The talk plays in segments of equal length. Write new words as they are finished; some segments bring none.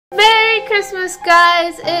Christmas,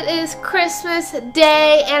 guys. It is Christmas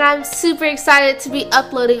Day and I'm super excited to be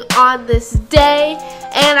uploading on this day,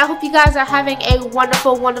 and I hope you guys are having a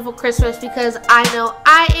wonderful Christmas because I know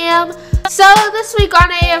I am. So this week on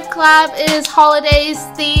AF Collab is holidays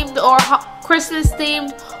themed or Christmas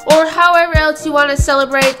themed, or however else you want to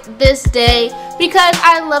celebrate this day, because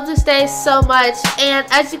I love this day so much. And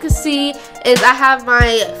as you can see is I have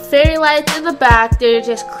my fairy lights in the back. They're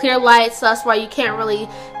just clear lights, so that's why you can't really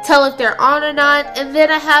tell if they're on or not. And then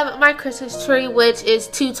I have my Christmas tree, which is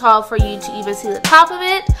too tall for you to even see the top of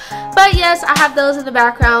it, but yes, I have those in the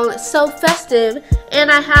background. It's so festive. And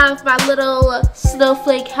I have my little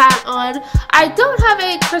snowflake hat on. I don't have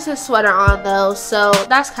a Christmas sweater on though, so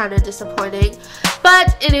that's kind of disappointing.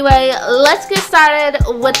 But anyway, let's get started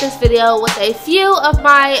with this video with a few of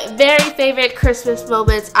my very favorite Christmas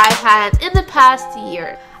moments I've had in the past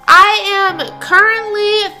year. I am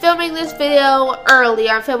currently filming this video early.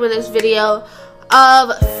 I'm filming this video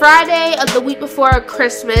of Friday of the week before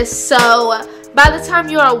Christmas. So by the time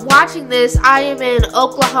you are watching this, I am in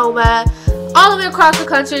Oklahoma, all the way across the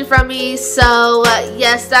country from me. So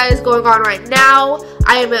yes, that is going on right now.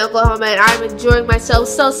 I am in Oklahoma and I'm enjoying myself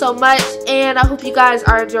so much, and I hope you guys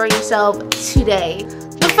are enjoying yourself today.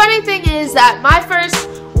 The funny thing is that my first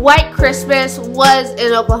white Christmas was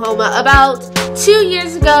in Oklahoma about 2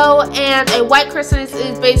 years ago, and a white Christmas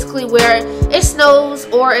is basically where it snows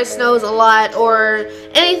or it snows a lot or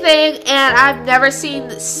anything, and I've never seen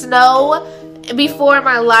snow before in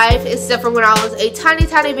my life except for when I was a tiny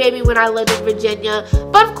baby when I lived in Virginia.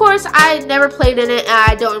 But of course I never played in it and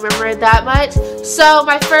I don't remember it that much. So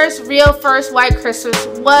my first white Christmas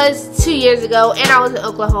was 2 years ago, and I was in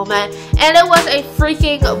Oklahoma, and it was a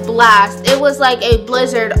freaking blast. It was like a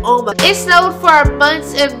blizzard almost. It snowed for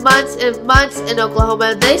months and months in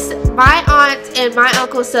Oklahoma. My aunt and my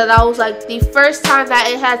uncle said that was like the first time that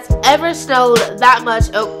it has ever snowed that much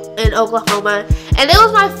in Oklahoma, and it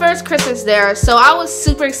was my first Christmas there, so I was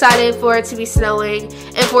super excited for it to be snowing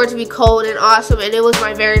and for it to be cold and awesome, and it was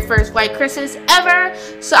my very first white Christmas ever,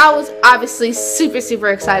 so I was obviously super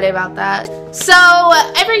excited about that. So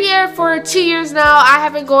every year for 2 years now, I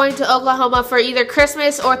have been going to Oklahoma for either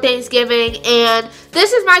Christmas or Thanksgiving, and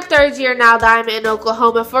this is my 3rd year now that I'm in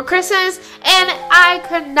Oklahoma for Christmas, and I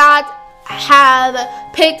could not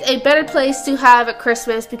have picked a better place to have a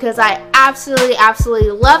Christmas because I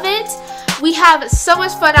absolutely love it. We have so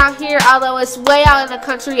much fun out here, although it's way out in the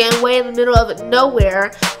country and way in the middle of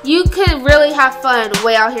nowhere. You can really have fun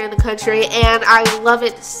way out here in the country, and I love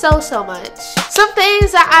it so much. Some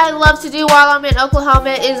things that I love to do while I'm in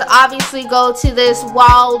Oklahoma is obviously go to this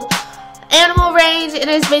wild animal range. It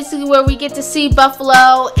is basically where we get to see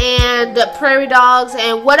buffalo and prairie dogs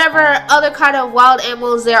and whatever other kind of wild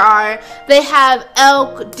animals there are. They have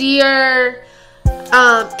elk, deer,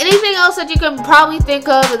 anything else that you can probably think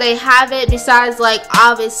of, they have it, besides like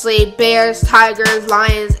obviously bears, tigers,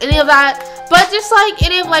 lions, any of that. But just like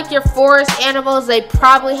any of like your forest animals, they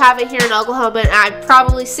probably have it here in Oklahoma, and I've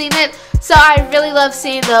probably seen it. So I really love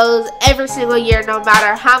seeing those every single year, no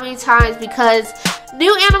matter how many times, because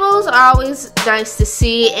new animals are always nice to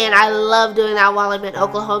see, and I love doing that while I'm in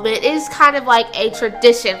Oklahoma. It is kind of like a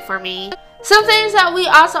tradition for me. Some things that we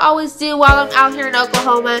also always do while I'm out here in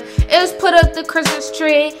Oklahoma is put up the Christmas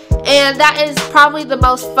tree, and that is probably the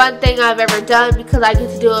most fun thing I've ever done because I get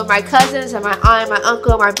to do it with my cousins and my aunt, my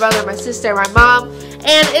uncle, my brother, my sister, my mom,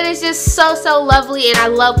 and it is just so lovely. And I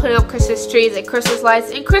love putting up Christmas trees and Christmas lights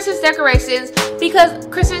and Christmas decorations because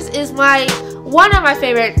Christmas is one of my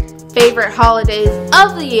favorite holidays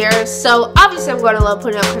of the year, so obviously I'm going to love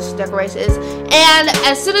putting up Christmas decorations. And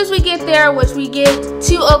as soon as we get there, which we get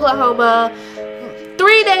to Oklahoma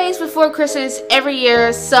 3 days before Christmas every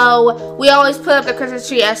year, so we always put up the Christmas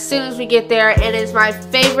tree as soon as we get there, and it's my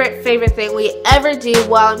favorite thing we ever do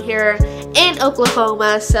while I'm here in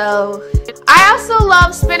Oklahoma. So I also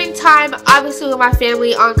love spending time obviously with my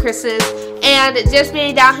family on Christmas, and just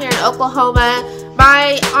being down here in Oklahoma.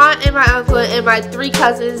 My aunt and my uncle and my 3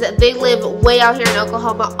 cousins, they live way out here in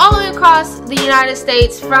Oklahoma, all the way across the United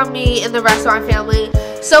States from me and the rest of my family.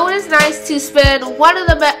 So it is nice to spend one of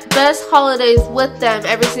the best holidays with them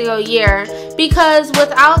every single year, because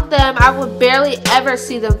without them, I would barely ever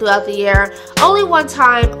see them throughout the year. Only one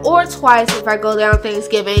time or twice if I go there on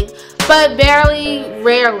Thanksgiving, but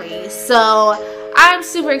rarely. So I'm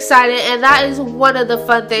super excited, and that is one of the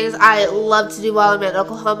fun things I love to do while I'm in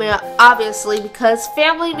Oklahoma, obviously, because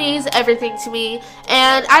family means everything to me,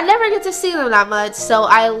 and I never get to see them that much, so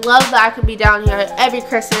I love that I can be down here every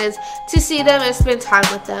Christmas to see them and spend time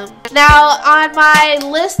with them. Now, on my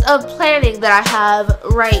list of planning that I have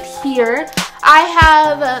right here, I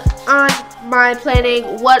have on my planning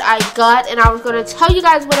what I got, and I was going to tell you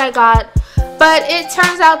guys what I got, but it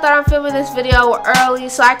turns out that I'm filming this video early,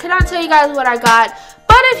 so I cannot tell you guys what I got.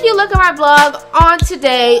 But if you look at my blog on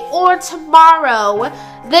today or tomorrow,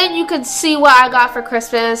 then you can see what I got for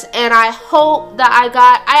Christmas, and I hope that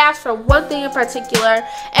I asked for one thing in particular, and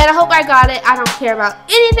I hope I got it. I don't care about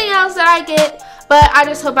anything else that I get, but I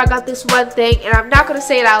just hope I got this one thing, and I'm not going to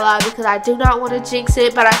say it out loud because I do not want to jinx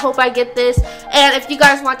it, but I hope I get this. And if you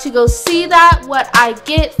guys want to go see that, what I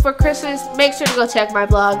get for Christmas, make sure to go check my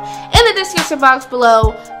blog in the description box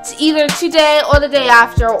below. It's either today or the day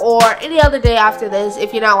after or any other day after this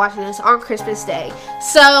if you're not watching this on Christmas Day.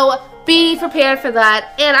 So be prepared for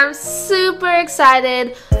that, and I'm super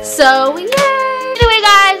excited, so yay! Anyway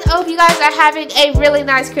guys, I hope you guys are having a really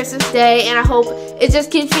nice Christmas day, and I hope it just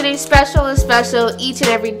keeps getting special and special each and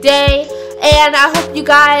every day, and I hope you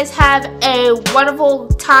guys have a wonderful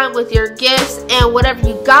time with your gifts and whatever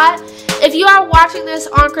you got. If you are watching this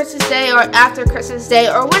on Christmas Day or after Christmas Day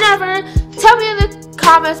or whenever, tell me in the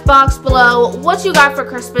comments box below what you got for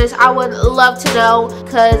Christmas. I would love to know,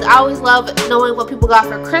 because I always love knowing what people got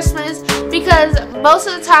for Christmas, because most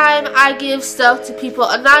of the time I give stuff to people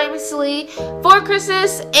anonymously for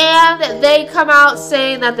Christmas and they come out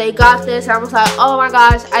saying that they got this, and I'm just like, oh my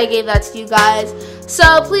gosh, I gave that to you guys.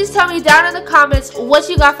 So please tell me down in the comments what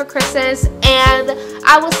you got for Christmas, and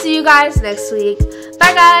I will see you guys next week.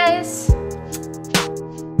 Bye guys!